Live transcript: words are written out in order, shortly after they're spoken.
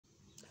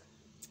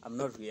I'm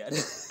not weird.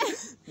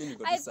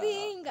 I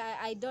think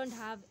I don't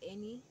have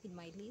any in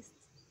my list.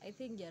 I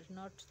think you're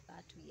not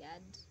that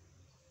weird.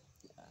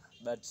 Yeah,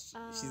 but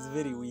she's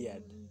very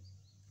weird.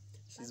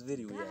 She's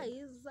very weird.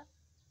 Guys,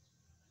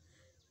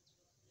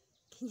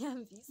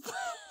 Kinyambis.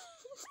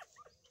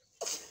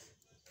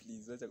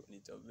 Please, wacha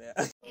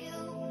kunichomea.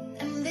 You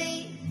and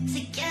me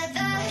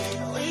together,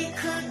 we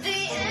could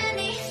be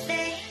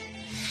anything,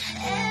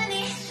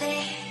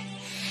 anything.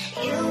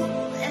 You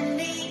and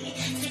me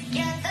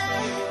together,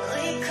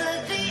 we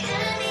could be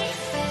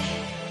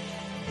anything,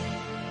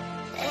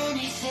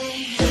 anything.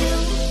 You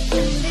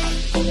and me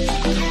together, we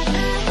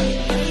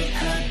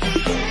could be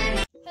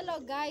anything. Hello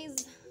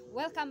guys,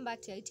 welcome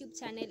back to our YouTube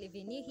channel. If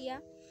you're new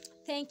here,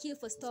 thank you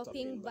for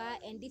stopping by,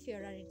 and if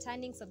you're a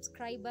returning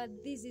subscriber,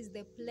 this is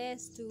the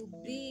place to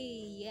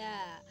be.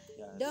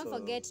 Don't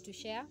forget to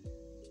share,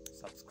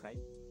 subscribe,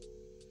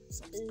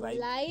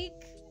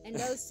 like,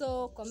 and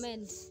also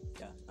comment.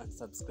 And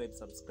subscribe.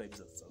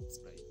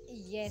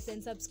 Yes,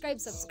 and subscribe.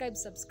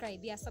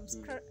 Yeah,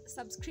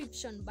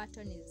 subscription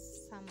button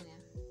is somewhere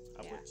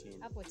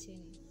hapo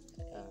chini.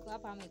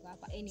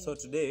 Anyway. So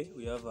today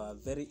we have a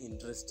very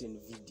interesting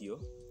video,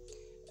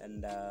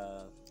 and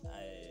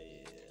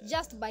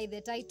just by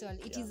the title,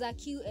 it is a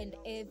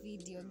Q&A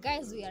video.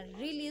 Guys, we are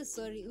really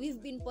sorry.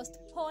 We've been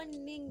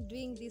postponing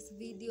doing this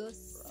video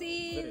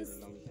since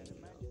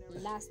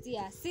last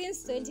year,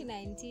 since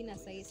 2019,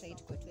 as I said,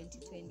 for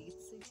 2020.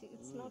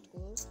 It's not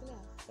good.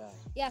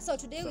 Yeah, so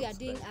today we are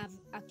doing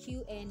a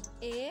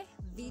Q&A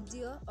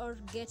video, or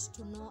get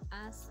to know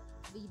us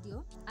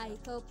video. I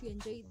hope you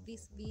enjoyed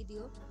this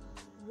video.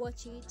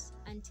 Watch it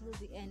until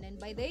the end, and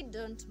by the way,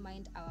 don't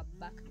mind our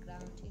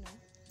background,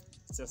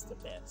 it's just the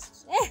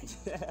best.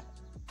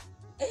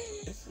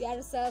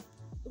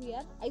 we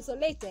are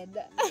isolated.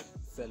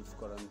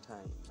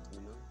 Self-quarantined,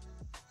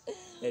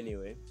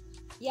 Anyway.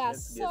 Yeah,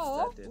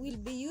 so we'll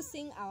be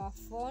using our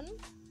phone.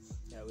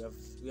 Yeah,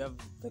 we have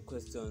the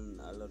question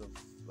a lot of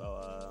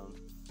our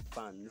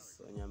fans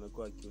wenye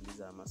amekuwa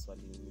akiuliza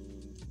maswali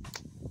mingi.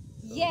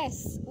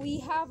 Yes, we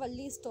have a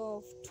list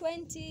of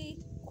 20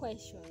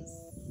 questions,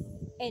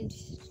 and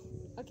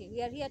okay,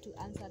 we are here to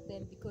answer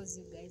them because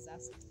you guys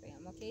asked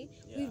them. Okay,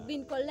 we've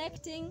been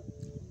collecting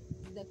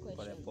the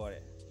questions.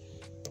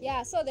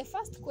 Yeah, so the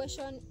first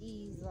question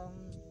is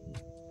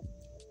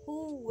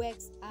who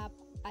wakes up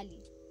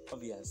early?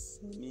 Obvious,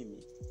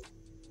 Mimi.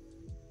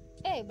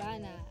 Hey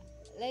bana,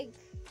 like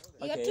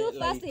you're too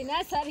fast in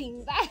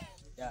answering that.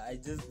 Yeah, I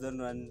just don't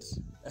want.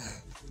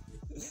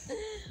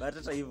 But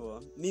hata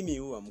hivyo, mimi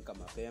huamka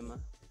mapema.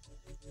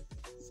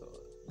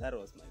 So that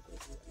was my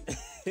question.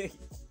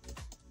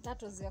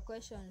 That was your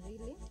question,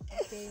 really?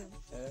 Okay.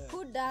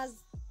 Who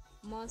does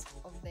most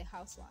of the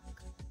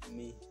housework?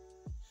 Me.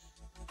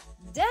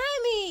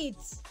 Damn it!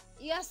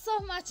 You are so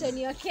much on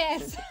your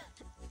case.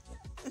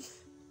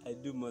 I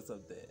do most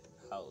of the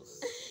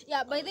house.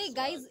 Yeah, by the way,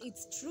 guys,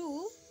 it's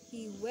true.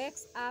 He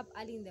wakes up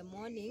early in the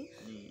morning,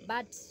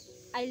 but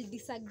I'll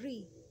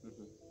disagree.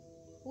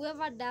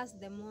 Whoever does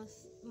the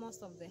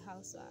most of the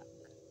housework.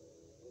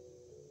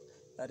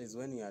 That is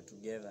when you are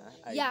together.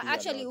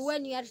 Actually,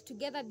 when you are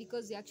together,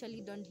 because you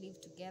actually don't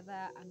live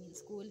together. I'm in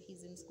school,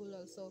 he's in school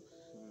also.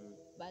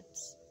 But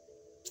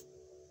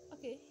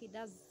okay, he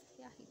does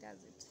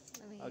it.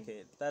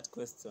 Okay, that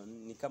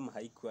question ni kama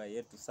haikuwa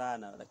yetu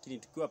sana, lakini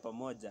tukiwa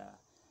pamoja,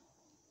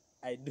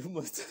 I do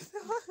most of the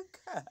work.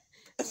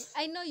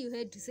 I know you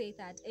had to say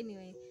that.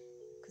 Anyway,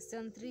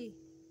 question 3.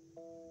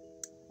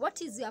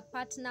 What is your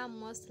partner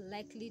most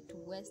likely to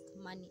waste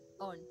money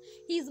on?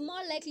 He's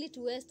more likely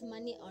to waste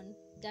money on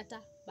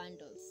data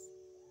bundles.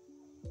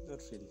 Not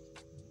really.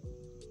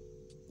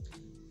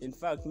 In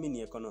fact, me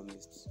ni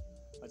economist.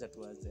 Wacha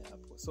tuanze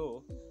hapo.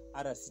 So,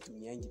 hata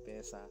situmiangi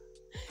pesa.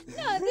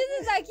 No, this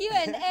is a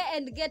Q&A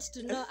and get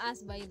to know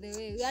us, by the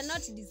way. We are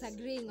not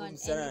disagreeing on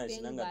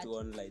anything. But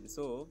online.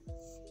 So,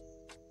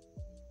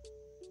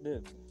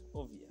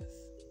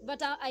 obvious.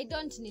 But I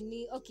don't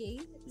need. Okay,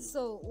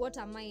 so what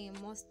am I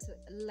most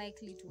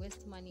likely to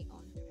waste money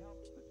on?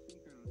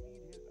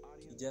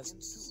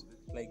 Just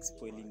like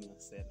spoiling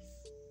yourself.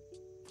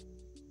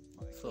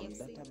 From KFC.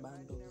 Data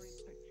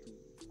bundles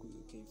to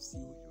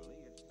KFC.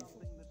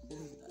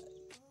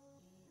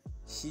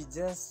 She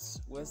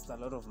just wastes a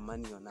lot of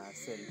money on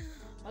herself.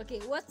 Okay,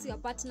 what's your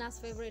partner's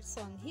favorite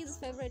song? His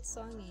favorite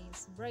song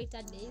is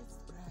Brighter Days,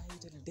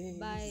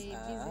 by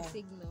Busy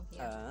Signal.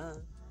 Yeah.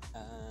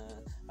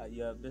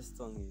 Your best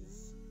song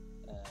is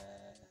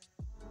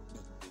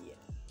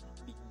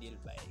Big Deal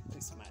by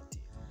Chris Martin.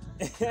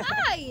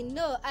 I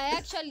know. I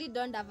actually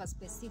don't have a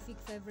specific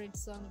favorite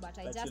song, but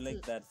I just you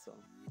like that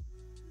song.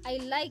 I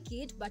like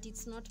it, but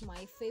it's not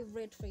my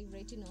favorite,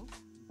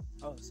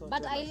 Oh, so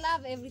but I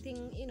love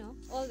everything,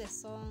 all the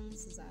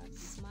songs are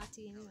Chris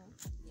Martin,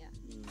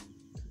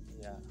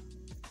 Yeah.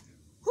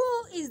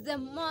 Who is the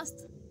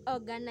most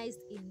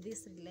organized in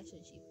this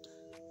relationship?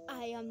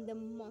 I am the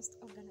most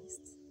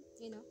organized,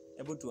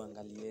 Able to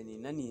angalieni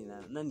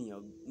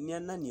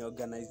nani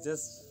organized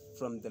just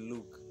from the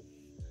look.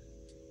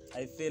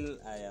 I feel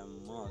I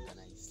am more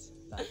organized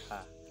than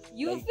her.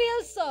 You Like,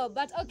 feel so,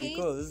 but okay,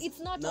 because it's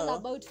not all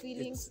about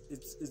feelings.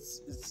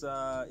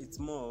 It's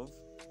more of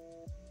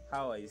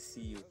how I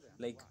see you.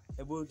 Like,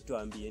 hebu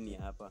tuambieni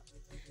hapa.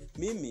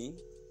 Mimi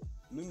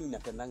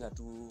napendanga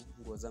tu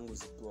nguo zangu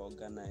zikiwa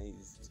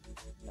organized.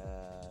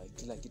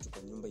 Kila kitu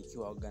kwa nyumba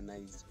ikiwa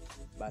organized.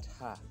 But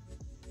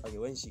okay,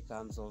 when she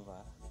comes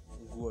over,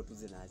 nguo tu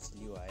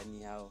zinaachiliwa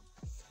anyhow.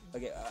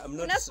 Okay, I'm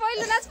not Let's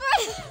spoil.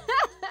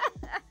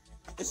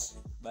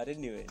 But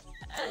anyway,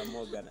 I'm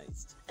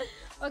organized.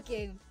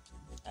 Okay.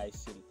 I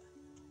feel.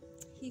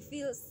 He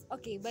feels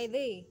okay. By the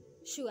way,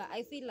 sure,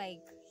 I feel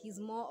like he's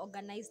more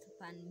organized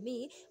than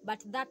me,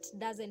 but that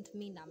doesn't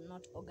mean I'm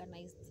not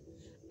organized.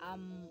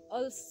 I'm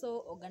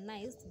also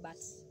organized, but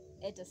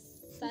at a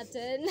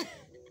certain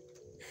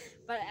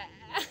but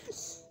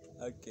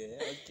Okay.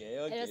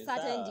 at a certain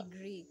sawa.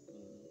 degree.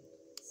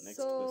 Next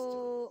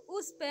So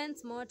who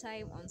spends more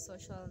time on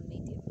social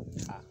media?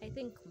 Ah. I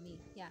think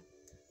me. Yeah,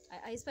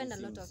 I spend a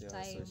Who lot of seems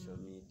your time. social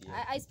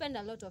media? I spend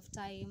a lot of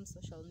time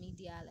social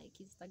media like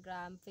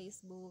Instagram,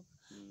 Facebook,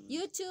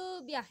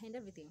 YouTube, yeah, and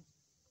everything.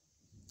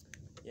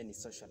 Yani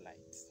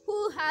socialite.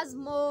 Who has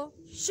more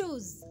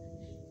shoes?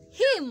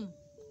 Him.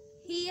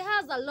 He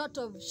has a lot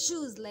of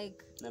shoes,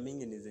 like. Na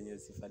mingi ni zenye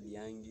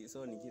sifaliangi.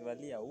 So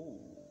nikivalia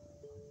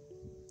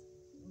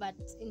But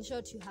in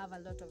short, you have a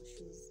lot of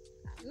shoes.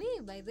 Me,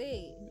 by the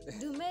way,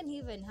 do men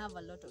even have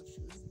a lot of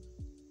shoes?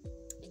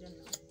 I don't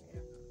know.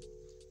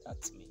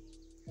 That's me.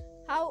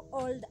 How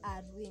old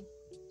are we?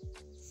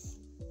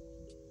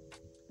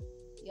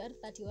 You're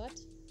 30 what?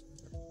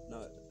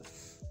 No.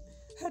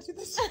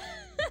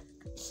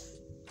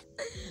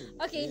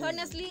 Okay,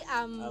 honestly,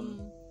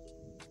 I'll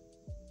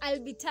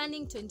be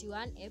turning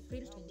 21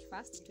 April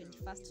 21st.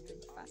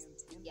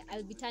 Yeah,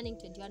 I'll be turning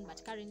 21,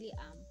 but currently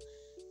I'm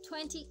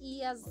 20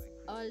 years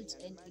old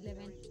and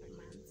 11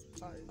 months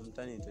old. I'm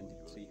turning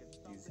 23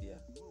 this year.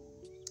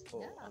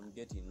 Oh, Yeah. I'm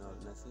getting old.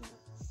 Nasina.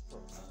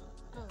 Oh.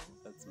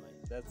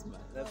 That's my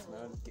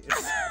own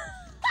case.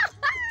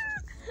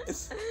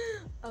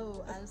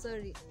 Oh, I'm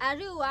sorry. Are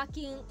you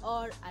working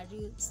or are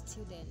you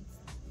students?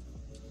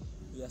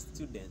 We are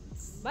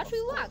students. But of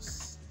we work.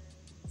 course.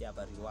 Yeah,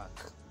 but we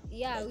work.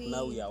 Yeah, Like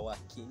now we are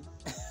working.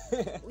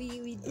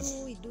 we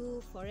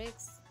do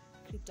forex,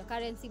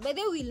 cryptocurrency. But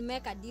then we'll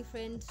make a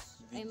different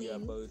Video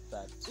about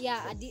that.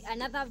 yeah,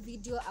 another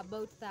video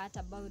about that,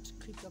 about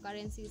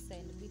cryptocurrencies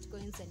and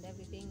bitcoins and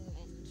everything,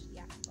 and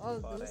yeah, all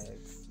those.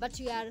 Forex, But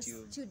we are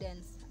YouTube.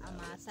 students. I'm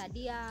a third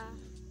year.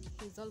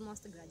 He's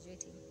almost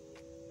graduating.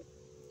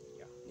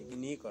 Yeah.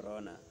 Ni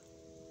corona.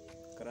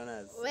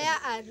 Corona's. Where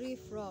are we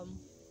from?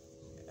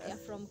 You're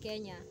from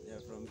Kenya. You're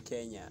from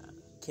Kenya,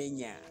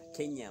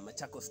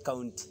 Machakos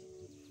County.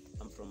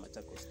 I'm from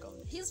Machakos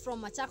County. He's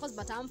from Machakos,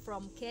 but I'm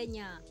from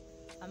Kenya.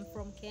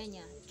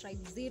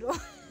 Tribe 0.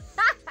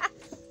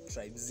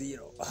 Tribe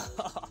 0.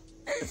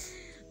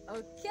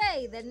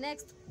 Okay, the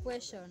next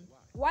question.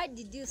 Why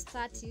did you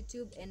start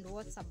YouTube and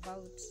what's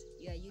about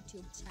your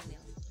YouTube channel?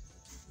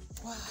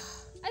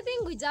 I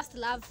think we just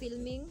love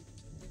filming.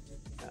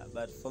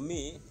 But for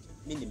me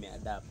may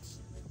adapt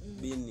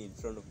being in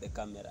front of the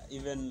camera.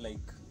 Even like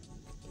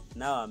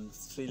now I'm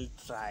still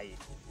trying,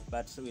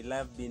 but we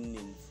love being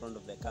in front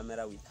of the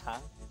camera with her.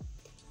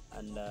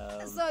 And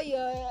So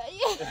you're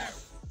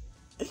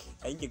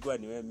ingekuwa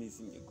ni wewe, mimi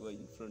singekuwa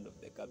in front of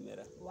the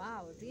camera.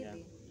 wow,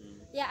 really? Yeah.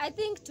 Yeah, I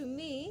think to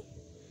me,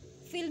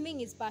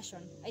 filming is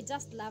passion. I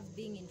just love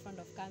being in front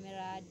of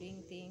camera,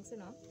 doing things,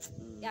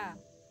 Yeah.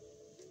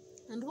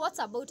 And what's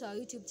about our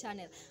YouTube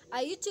channel?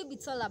 Our YouTube,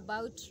 it's all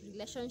about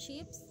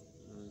relationships,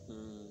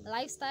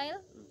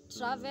 lifestyle,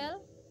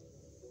 travel.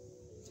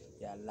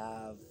 Yeah,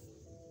 love,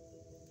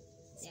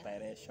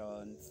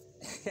 inspirations.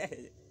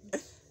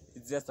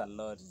 It's just a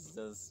lot. It's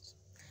just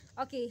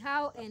Okay,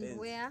 how and Depends.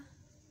 where,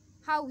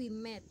 how we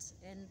met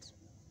and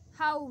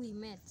how we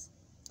met.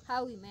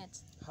 we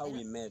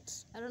met.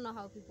 I don't know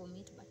how people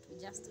meet, but we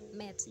just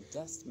met. We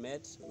just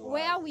met.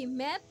 Where we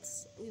met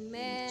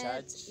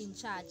church. in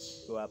church.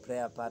 We were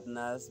prayer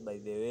partners, by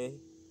the way.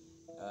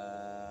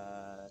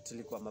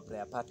 Tulikuwa ma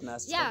prayer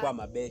partners, Yeah. tukakuwa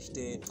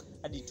mabeshte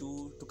hadi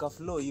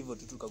tukaflow hivyo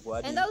tu tukakuwa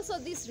hadi. And also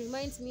this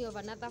reminds me of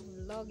another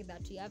vlog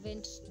that we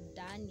haven't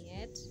done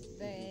yet,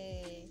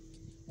 the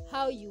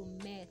how you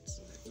met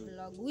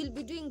vlog. We'll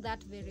be doing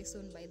that very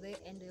soon, by the way,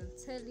 and we'll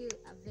tell you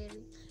a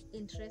very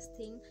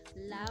interesting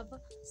love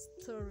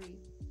story.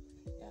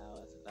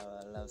 Yeah,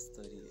 our love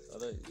story.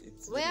 Although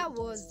it's Where very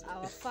was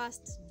our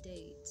first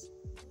date?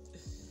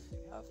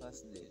 our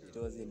first date?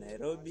 It was in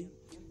Nairobi.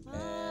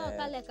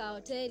 Kale ka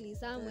hoteli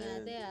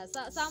somewhere there,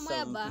 somewhere Some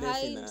place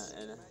behind. in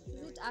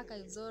Is it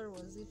Archives or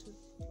was it?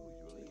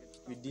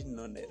 we didn't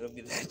know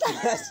Nairobi that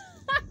much.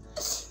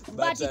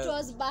 But it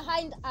was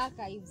behind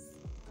Archives.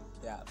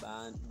 Yeah,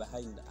 behind the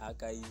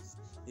Archives,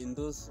 in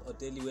those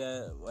hoteli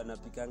where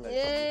wanapikanga.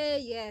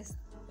 Yes,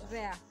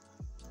 there.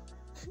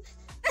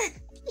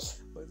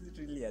 Was it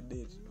really a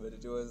date? But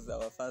it was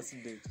our first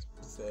date.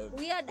 So,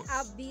 Weird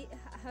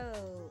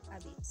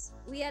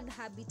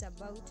habits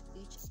about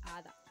each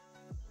other.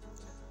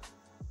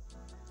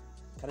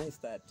 Can I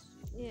start?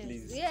 Yes.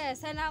 Please.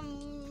 Yes, and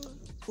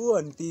Who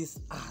on this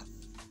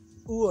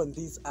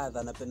earth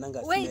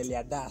anapendanga Wait. smell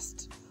ya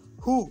dust?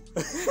 Who?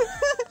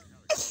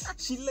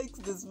 She likes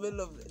the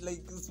smell of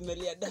like smell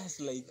ya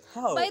dust, like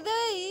how? by the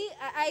way,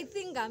 I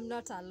think I'm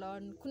not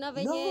alone. Kuna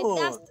venye No,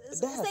 dust.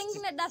 dust.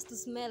 Sengine dust to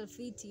smell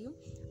fiti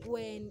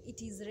when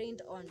it is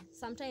rained on.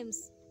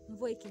 Sometimes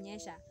mvua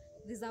ikinyesha,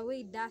 there's a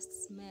way dust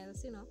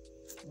smells, you know.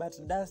 But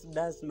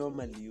dust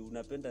normally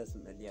unapenda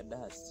smell ya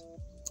dust.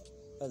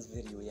 That's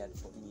very weird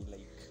for me,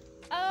 like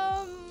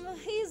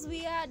His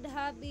weird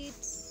habit.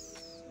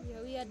 Your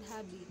weird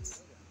habit.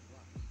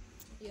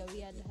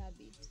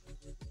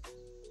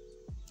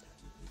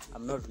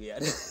 I'm not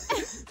weird.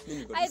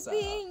 Mimi niko I tu sawa.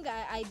 think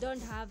I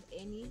don't have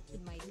any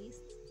in my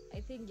list.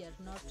 I think you're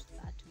not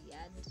that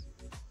weird.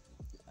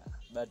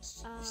 But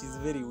she's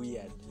very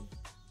weird.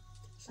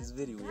 She's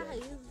very weird.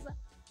 Guys.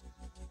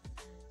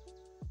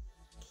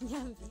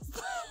 Kinyambis.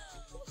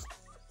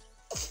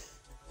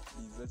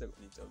 Please, wacha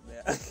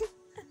kunichomea.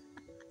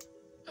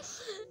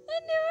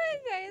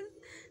 Anyway, guys.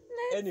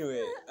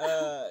 Anyway,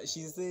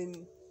 she's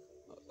saying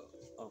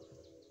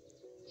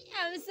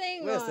I'm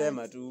saying wewe what?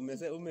 sema tu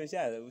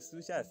umeshasema.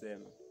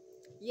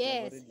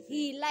 Yes, already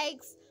he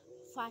likes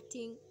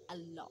farting a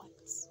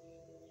lot.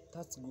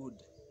 That's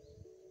good.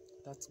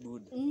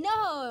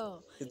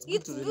 No, It's it's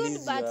good to good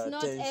release but your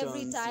not every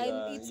tensions,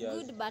 time. It's yeah.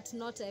 good but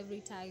not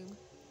every time.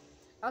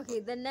 Okay,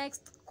 the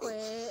next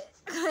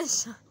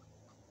question.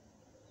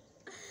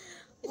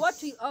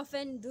 What we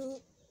often do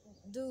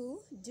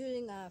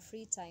during our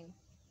free time.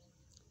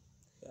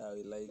 Yeah,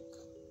 we like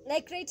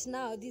Like right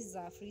now, this is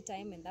our free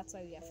time and that's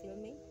why we are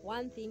filming.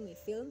 One thing we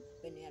film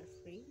when we are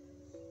free,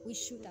 we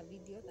shoot a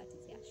video, that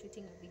is,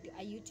 shooting a video,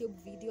 a YouTube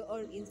video or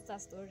Insta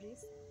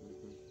stories.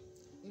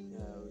 yeah,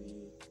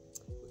 we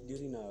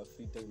during our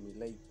free time we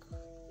like,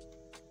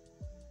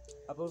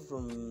 apart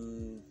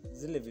from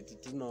zile vitu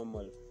tu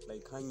normal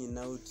like hanging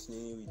out,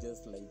 we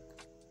just like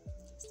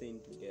staying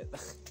together.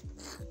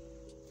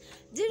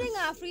 During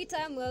our free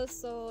time, we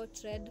also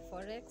trade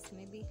forex,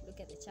 maybe look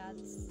at the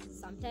charts,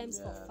 sometimes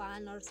for yeah.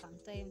 fun or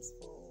sometimes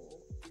for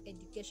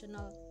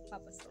educational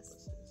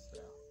purposes.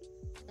 Yeah.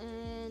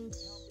 And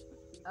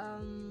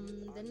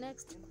the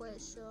next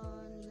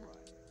question,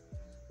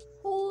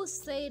 who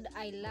said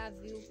I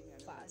love you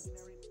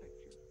first?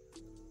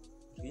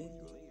 Really?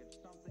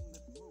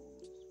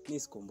 Mi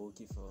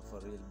sikumbuki for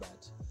real,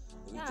 but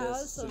we Yeah,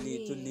 just also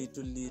me.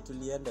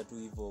 tulienda tu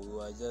hivyo, we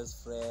were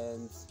just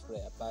friends,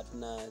 prayer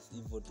partners,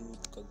 hivyo tu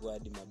tukagua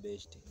hadi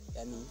mabeshte.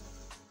 Yani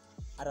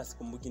hata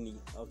sikumbuki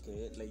ni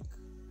okay, like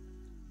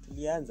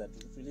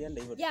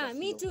tulienda hivyo. Yeah,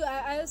 me too.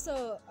 I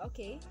also,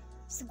 okay,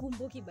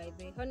 sikumbuki by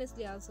the way.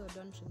 Honestly, I also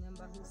don't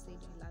remember who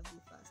said I love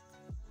you first.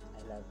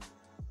 I love you.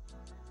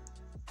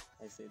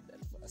 I said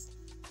that first.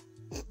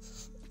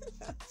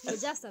 You're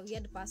just a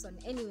weird person.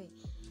 Anyway,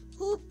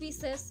 what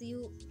pisses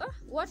you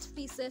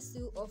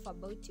off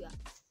about your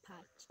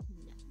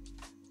partner?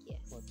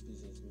 Yes. What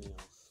pisses me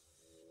off?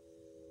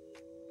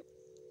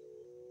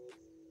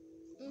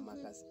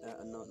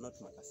 Not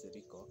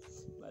makasiriko,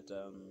 but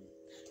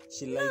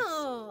she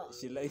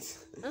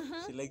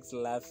likes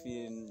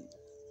laughing.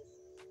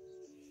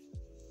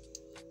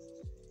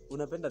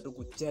 Unapenda tu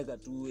kucheka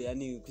tu,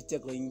 yani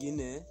kicheko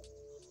ingine.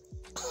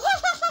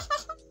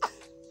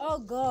 Oh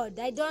God,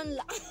 I don't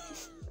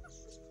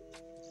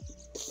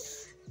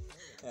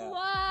Yeah.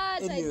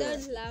 What? Anyway. I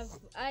don't laugh.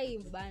 I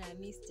bana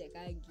mistake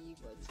I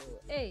give or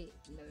hey.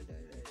 No.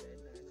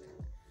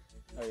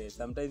 Okay,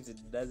 sometimes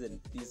it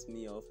doesn't piss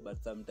me off,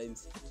 but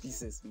sometimes it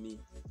pisses me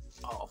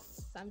off.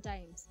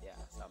 Sometimes.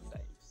 Yeah,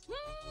 sometimes.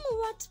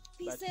 What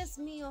pisses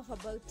me off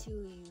about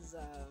you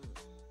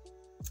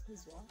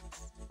is what?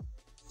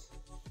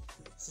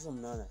 Sasa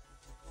mnaona,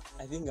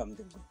 I think I'm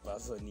the good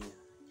person here.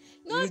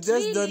 Not you just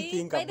really. don't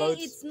think By the way,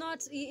 about it's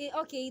not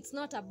okay. It's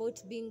not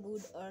about being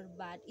good or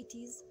bad. It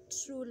is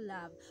true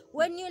love.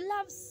 When you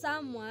love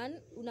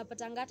someone,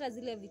 unapatanga hata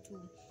zile vitu.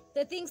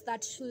 The things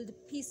that should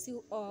piss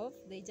you off,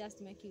 they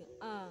just make you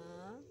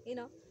you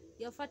know,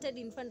 you're farted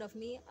in front of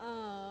me.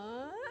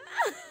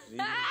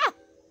 really?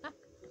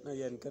 Now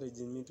you're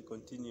encouraging me to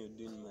continue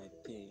doing my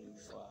thing.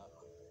 Wow.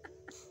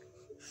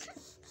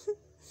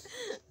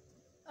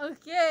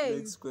 Okay.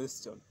 Next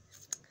question.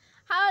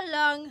 How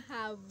long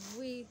have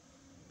we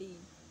been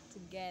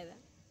together?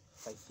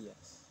 5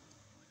 years.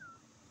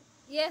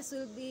 Yes,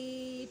 we'll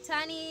be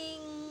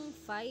turning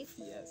 5.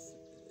 Yes.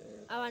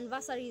 Our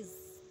anniversary is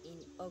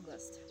in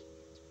August.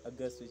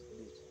 August which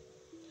date?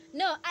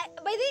 No, by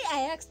the way,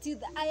 I asked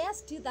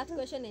you that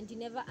question and you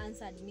never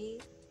answered me.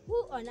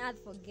 Who on earth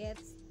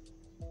forgets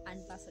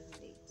anniversary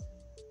date?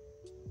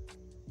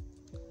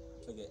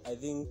 Okay, I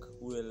think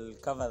we'll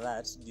cover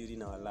that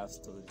during our love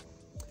story.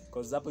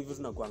 Because hapo hivyo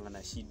tunakuanga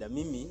na shida.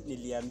 Mimi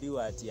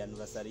niliambiwa ati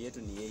anniversary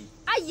yetu ni 8.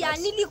 Aya,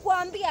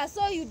 nilikuambia,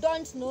 so you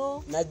don't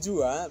know.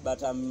 Najua,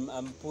 but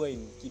I'm poor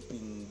in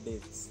keeping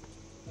dates.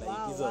 Like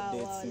Wow, hizo wow,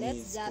 dates wow. ni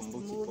Let's just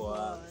sikumbuki move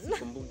poa. on.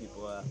 Sikumbuki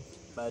poa.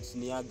 But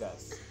ni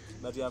August.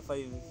 But we are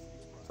 5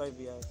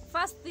 years.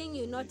 First thing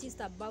you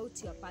noticed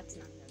about your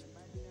partner.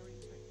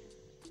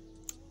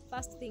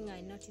 first thing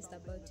I noticed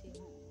about you?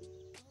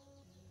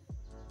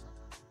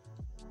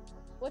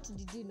 What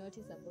did you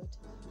notice about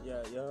me?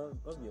 Yeah, you're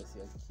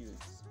obviously cute.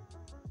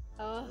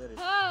 Very-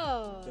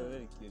 Oh. You're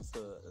very cute.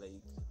 So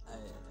like,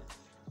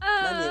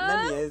 Ah.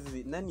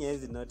 nani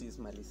haezi notice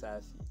mali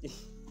safi.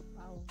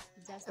 Wow,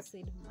 you just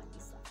said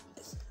Malisa.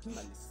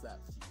 Mali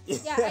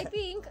safi. Yeah, I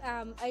think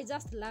I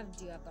just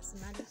loved your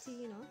personality,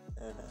 you know.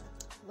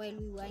 While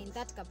we were in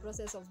that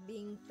process of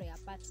being prayer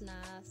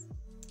partners.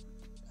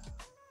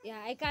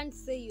 Yeah, I can't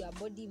say your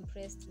body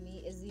impressed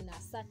me as in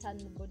a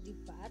certain body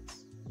part.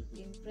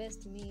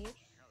 Impressed me.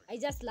 I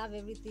just love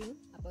everything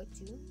about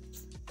you,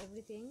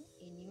 everything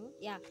in you.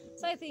 Yeah,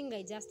 so I think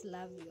I just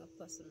love your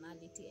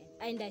personality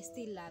and I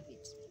still love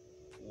it.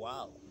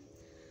 Wow.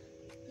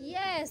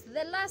 Yes,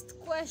 the last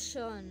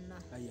question.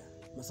 Aya,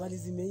 maswali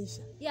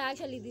zimeisha. Yeah,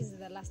 actually this is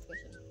the last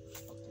question.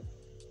 Okay.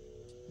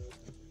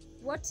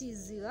 What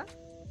is your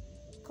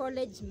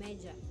college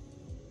major?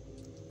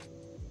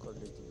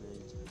 College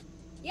major.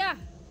 Yeah,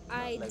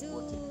 I Like do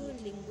what you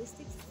do?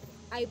 linguistics.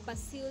 I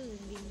pursue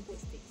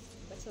linguistics,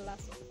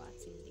 bachelor's of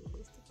arts in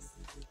linguistics.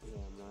 Yeah,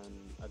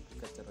 man,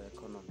 agricultural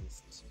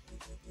economist.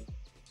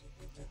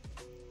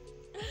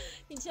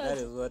 In That short,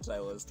 is what I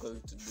was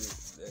called to do.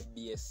 The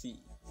BSc,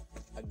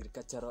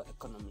 agricultural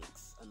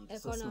economics and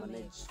resource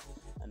management.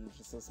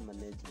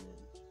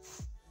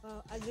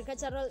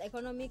 agricultural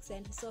economics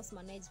and resource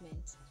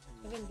management.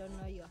 Even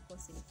don't know your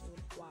course in full.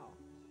 Wow.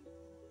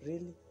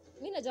 Really?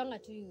 Mi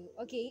najuanga tu you.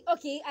 Okay,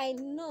 I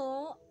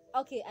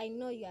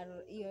know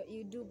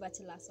you do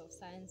bachelor's of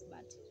science,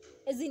 but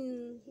as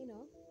in, you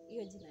know,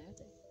 hiyo jina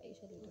yote I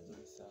usually don't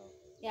know. So,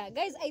 Yeah,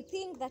 guys, I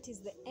think that is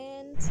the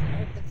end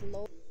of the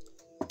vlog.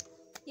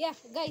 Yeah,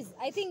 guys,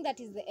 I think that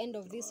is the end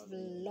of this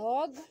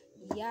vlog.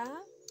 Yeah.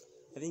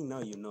 I think now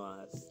you know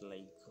us.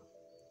 Like,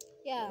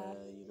 Yeah.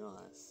 you know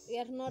us. We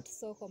are not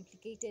so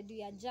complicated.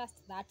 We are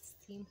just that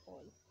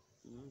simple.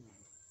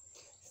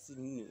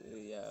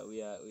 Yeah,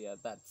 we are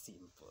that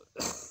simple.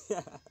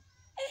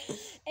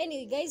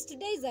 Anyway, guys,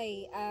 today's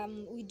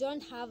we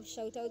don't have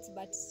shout outs,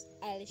 but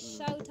I'll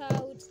shout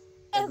out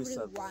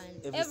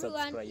everyone. Every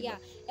subscriber. Yeah,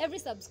 every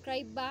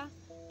subscriber,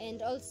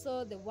 and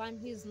also the one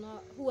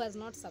who has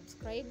not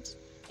subscribed,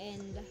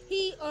 and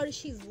he or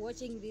she's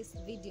watching this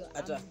video.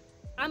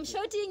 I'm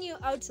shouting you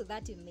out so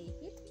that you may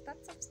hit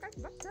that subscribe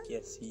button.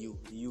 Yes, you.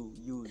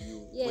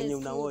 Yes, when you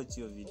you. watch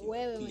your video,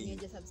 Wewe mwenye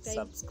please hujasubscribe,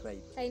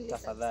 subscribe. kindly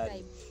Tafadhali.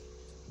 subscribe.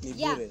 Ni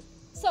Yeah. bure.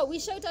 So we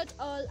shout out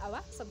all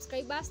our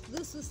subscribers,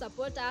 those who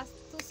support us,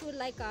 those who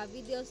like our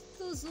videos,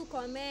 those who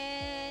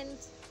comment,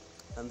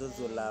 And those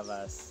who love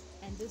us.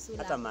 and those who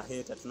Hata love us.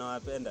 maheta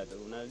tunawapenda tu.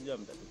 Unajua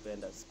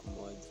mtatupenda siku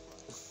moja.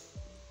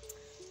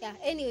 Yeah,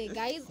 anyway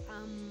guys,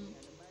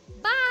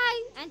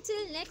 bye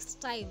until next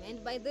time.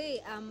 And by the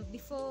way,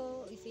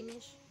 before we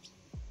finish,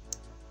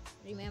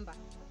 remember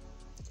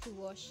to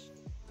wash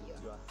your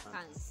Your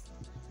hands.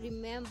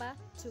 Remember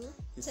to You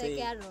take say-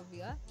 care of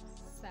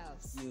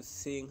yourselves. You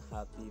sing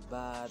happy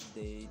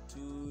birthday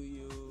to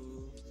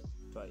you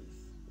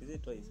twice. Is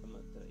it twice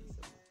or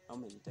thrice? How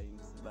many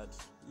times? But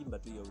imba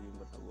tu hiyo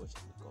wimbo na wash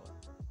mikono.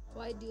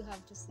 Why do you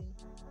have to sing?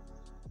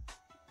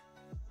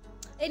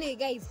 Anyway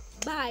guys,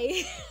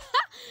 bye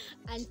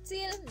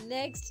until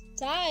next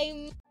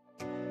time.